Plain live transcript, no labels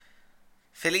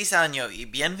Feliz año y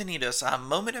bienvenidos a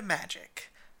Moment of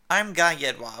Magic. I'm Guy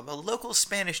Yedwab, a local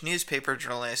Spanish newspaper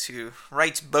journalist who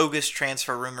writes bogus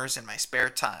transfer rumors in my spare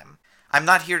time. I'm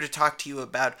not here to talk to you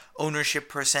about ownership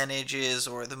percentages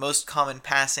or the most common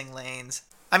passing lanes.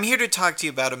 I'm here to talk to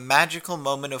you about a magical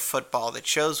moment of football that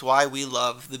shows why we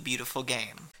love the beautiful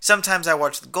game. Sometimes I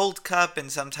watch the Gold Cup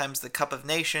and sometimes the Cup of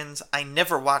Nations. I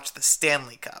never watch the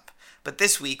Stanley Cup. But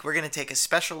this week we're going to take a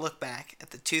special look back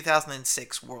at the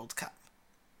 2006 World Cup.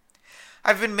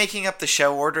 I've been making up the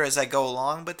show order as I go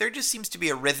along, but there just seems to be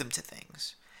a rhythm to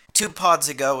things. 2 pods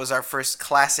ago was our first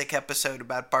classic episode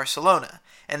about Barcelona,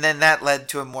 and then that led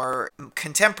to a more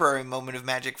contemporary moment of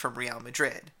magic from Real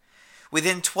Madrid.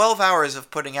 Within 12 hours of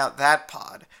putting out that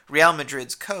pod, Real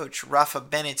Madrid's coach, Rafa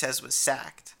Benitez, was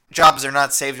sacked. Jobs are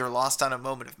not saved or lost on a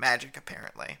moment of magic,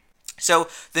 apparently. So,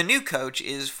 the new coach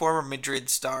is former Madrid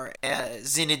star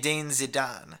Zinedine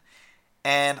Zidane.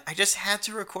 And I just had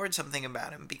to record something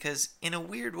about him because, in a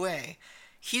weird way,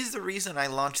 he's the reason I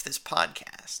launched this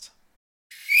podcast.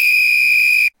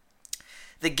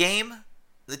 The game,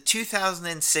 the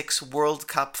 2006 World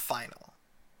Cup final.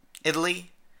 Italy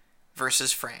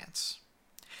versus France.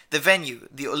 The venue,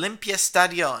 the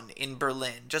Olympiastadion in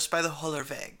Berlin, just by the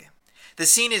Hollerweg. The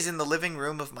scene is in the living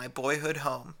room of my boyhood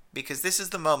home because this is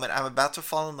the moment I'm about to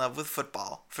fall in love with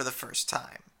football for the first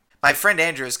time. My friend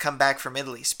Andrew has come back from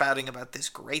Italy spouting about this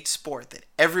great sport that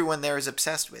everyone there is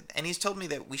obsessed with, and he's told me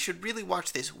that we should really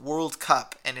watch this World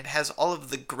Cup, and it has all of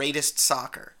the greatest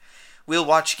soccer. We'll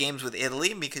watch games with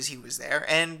Italy because he was there,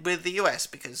 and with the US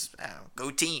because, go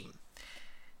team.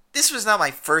 This was not my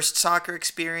first soccer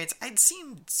experience. I'd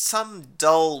seen some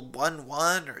dull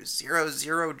 1-1 or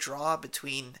 0-0 draw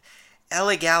between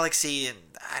LA Galaxy and,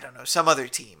 some other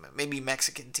team, maybe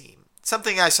Mexican team.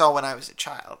 Something I saw when I was a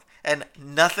child. And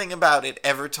nothing about it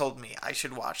ever told me I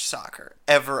should watch soccer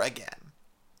ever again.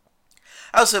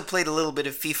 I also played a little bit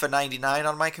of FIFA 99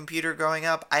 on my computer growing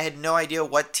up. I had no idea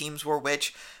what teams were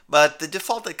which, but the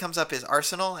default that comes up is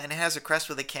Arsenal, and it has a crest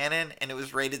with a cannon, and it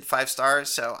was rated 5 stars,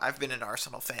 so I've been an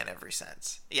Arsenal fan ever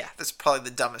since. Yeah, that's probably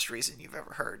the dumbest reason you've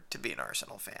ever heard to be an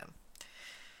Arsenal fan.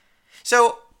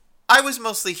 So, I was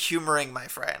mostly humoring my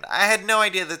friend. I had no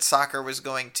idea that soccer was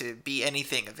going to be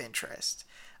anything of interest.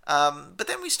 But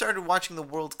then we started watching the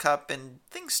World Cup and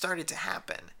things started to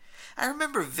happen. I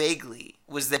remember vaguely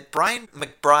was that Brian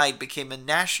McBride became a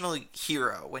national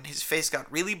hero when his face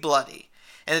got really bloody,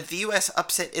 and that the US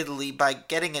upset Italy by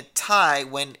getting a tie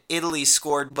when Italy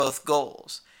scored both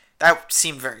goals. That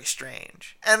seemed very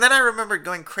strange. And then I remembered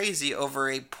going crazy over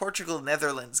a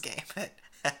Portugal-Netherlands game that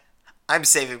I'm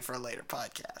saving for a later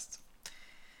podcast.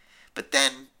 But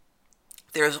then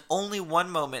there's only one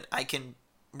moment I can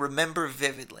remember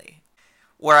vividly,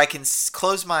 where I can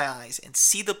close my eyes and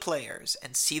see the players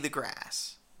and see the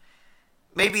grass.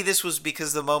 Maybe this was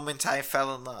because the moment I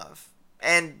fell in love,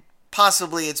 and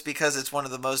possibly it's because it's one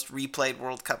of the most replayed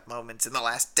World Cup moments in the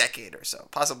last decade or so,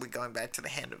 possibly going back to the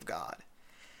hand of God.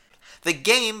 The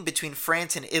game between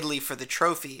France and Italy for the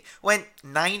trophy went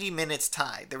 90 minutes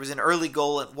tied. There was an early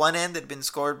goal at one end that had been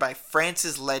scored by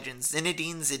France's legend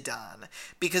Zinedine Zidane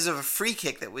because of a free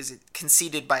kick that was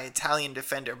conceded by Italian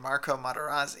defender Marco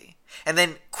Materazzi. And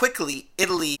then quickly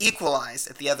Italy equalized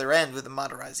at the other end with a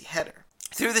Materazzi header.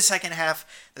 Through the second half,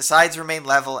 the sides remained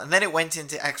level and then it went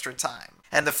into extra time.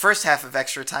 And the first half of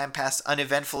extra time passed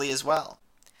uneventfully as well.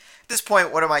 At this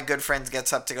point, one of my good friends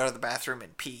gets up to go to the bathroom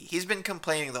and pee. He's been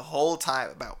complaining the whole time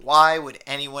about why would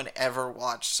anyone ever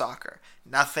watch soccer.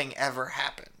 Nothing ever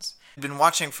happens. I've been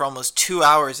watching for almost 2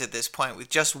 hours at this point with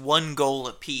just one goal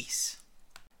apiece.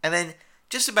 And then,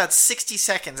 just about 60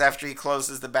 seconds after he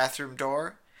closes the bathroom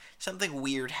door, something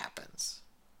weird happens.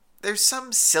 There's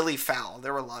some silly foul,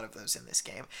 there were a lot of those in this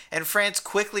game, and France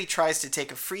quickly tries to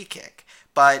take a free kick,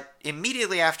 but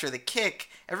immediately after the kick,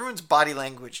 everyone's body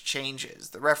language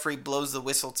changes. The referee blows the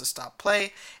whistle to stop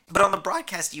play, but on the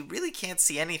broadcast you really can't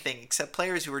see anything except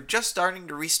players who are just starting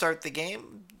to restart the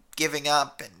game, giving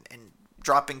up and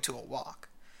dropping to a walk.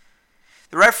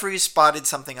 The referee spotted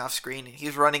something off screen and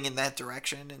he's running in that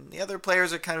direction, and the other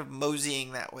players are kind of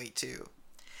moseying that way too.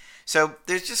 So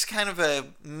there's just kind of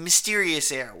a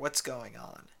mysterious air. What's going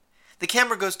on? The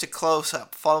camera goes to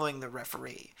close-up following the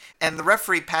referee, and the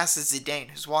referee passes Zidane,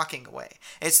 who's walking away.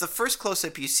 And it's the first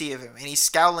close-up you see of him, and he's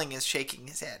scowling and shaking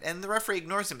his head, and the referee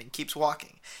ignores him and keeps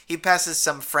walking. He passes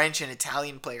some French and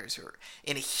Italian players who are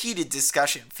in a heated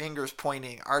discussion, fingers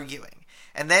pointing, arguing.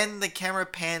 And then the camera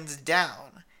pans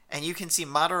down, and you can see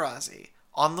Materazzi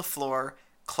on the floor,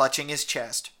 clutching his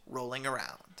chest, rolling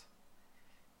around.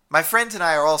 My friends and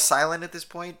I are all silent at this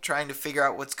point, trying to figure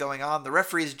out what's going on. The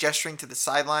referee is gesturing to the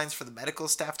sidelines for the medical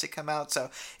staff to come out, so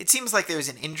it seems like there's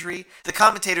an injury. The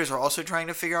commentators are also trying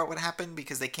to figure out what happened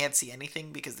because they can't see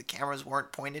anything because the cameras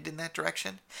weren't pointed in that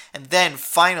direction. And then,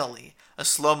 finally, a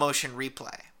slow motion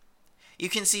replay. You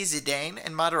can see Zidane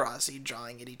and Materazzi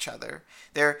jawing at each other.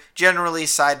 They're generally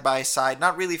side by side,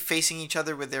 not really facing each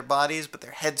other with their bodies, but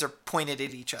their heads are pointed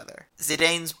at each other.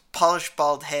 Zidane's polished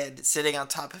bald head, sitting on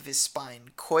top of his spine,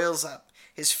 coils up.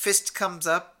 His fist comes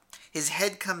up, his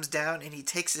head comes down, and he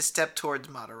takes a step towards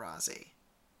Materazzi.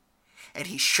 And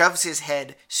he shoves his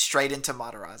head straight into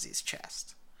Materazzi's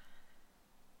chest.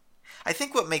 I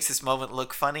think what makes this moment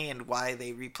look funny and why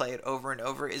they replay it over and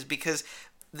over is because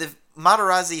the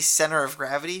Materazzi's center of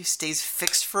gravity stays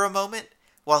fixed for a moment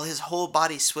while his whole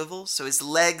body swivels, so his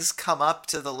legs come up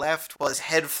to the left while his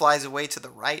head flies away to the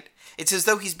right. It's as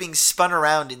though he's being spun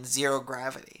around in zero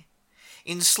gravity.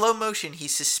 In slow motion,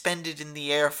 he's suspended in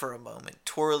the air for a moment,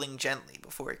 twirling gently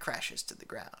before he crashes to the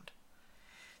ground.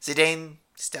 Zidane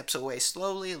steps away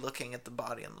slowly, looking at the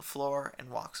body on the floor, and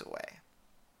walks away.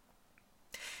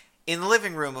 In the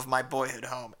living room of my boyhood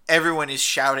home, everyone is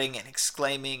shouting and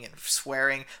exclaiming and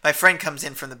swearing. My friend comes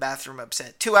in from the bathroom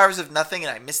upset. 2 hours of nothing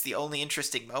and I missed the only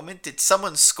interesting moment. Did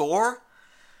someone score?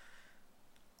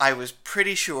 I was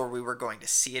pretty sure we were going to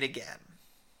see it again.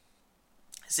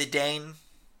 Zidane,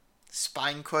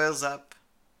 spine coils up,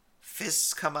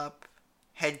 fists come up,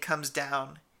 head comes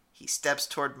down. He steps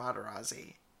toward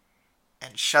Materazzi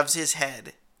and shoves his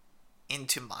head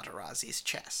into Materazzi's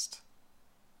chest.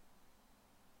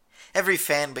 Every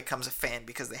fan becomes a fan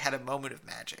because they had a moment of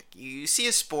magic. You see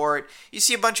a sport, you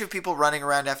see a bunch of people running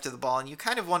around after the ball, and you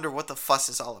kind of wonder what the fuss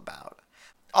is all about.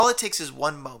 All it takes is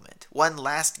one moment, one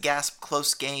last gasp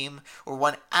close game, or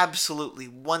one absolutely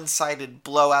one-sided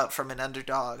blowout from an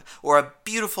underdog, or a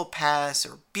beautiful pass,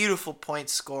 or beautiful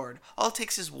points scored. All it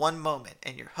takes is one moment,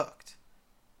 and you're hooked.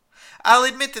 I'll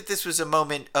admit that this was a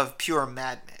moment of pure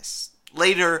madness.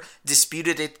 Later,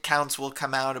 disputed accounts will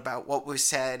come out about what was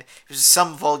said. There's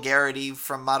some vulgarity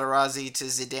from Materazzi to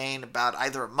Zidane about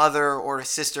either a mother or a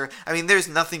sister. I mean, there's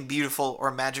nothing beautiful or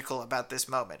magical about this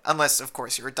moment. Unless, of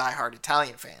course, you're a diehard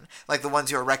Italian fan, like the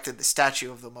ones who erected the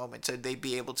statue of the moment so they'd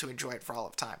be able to enjoy it for all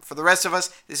of time. For the rest of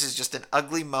us, this is just an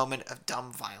ugly moment of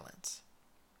dumb violence.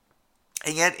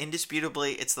 And yet,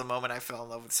 indisputably, it's the moment I fell in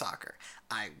love with soccer.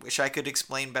 I wish I could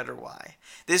explain better why.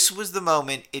 This was the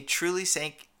moment it truly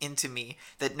sank into me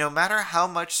that no matter how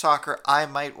much soccer I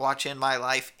might watch in my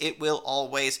life, it will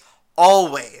always,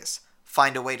 always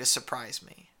find a way to surprise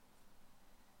me.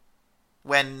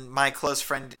 When my close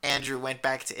friend Andrew went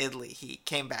back to Italy, he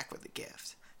came back with a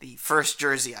gift. The first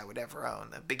jersey I would ever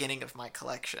own, the beginning of my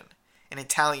collection. An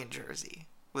Italian jersey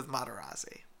with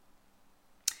Materazzi.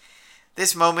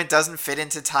 This moment doesn't fit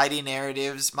into tidy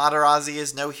narratives. Materazzi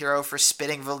is no hero for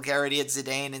spitting vulgarity at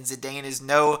Zidane, and Zidane is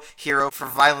no hero for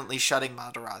violently shutting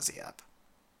Materazzi up.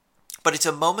 But it's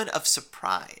a moment of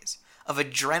surprise, of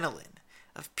adrenaline,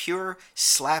 of pure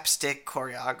slapstick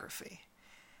choreography.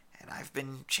 And I've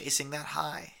been chasing that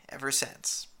high ever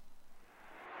since.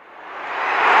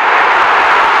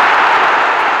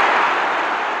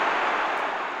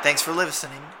 Thanks for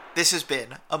listening. This has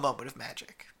been A Moment of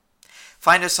Magic.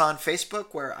 Find us on Facebook,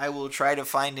 where I will try to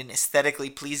find an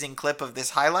aesthetically pleasing clip of this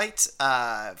highlight.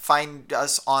 Find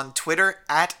us on Twitter,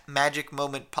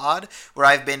 @MagicMomentPod, where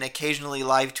I've been occasionally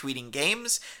live tweeting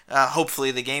games. Hopefully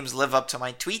the games live up to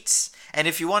my tweets. And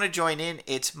if you want to join in,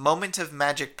 it's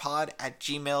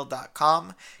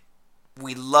momentofmagicpod@gmail.com.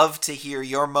 We love to hear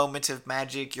your moment of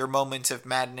magic, your moment of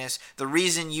madness, the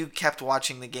reason you kept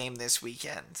watching the game this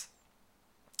weekend.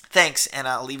 Thanks, and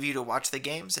I'll leave you to watch the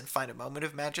games and find a moment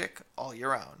of magic all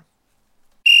your own.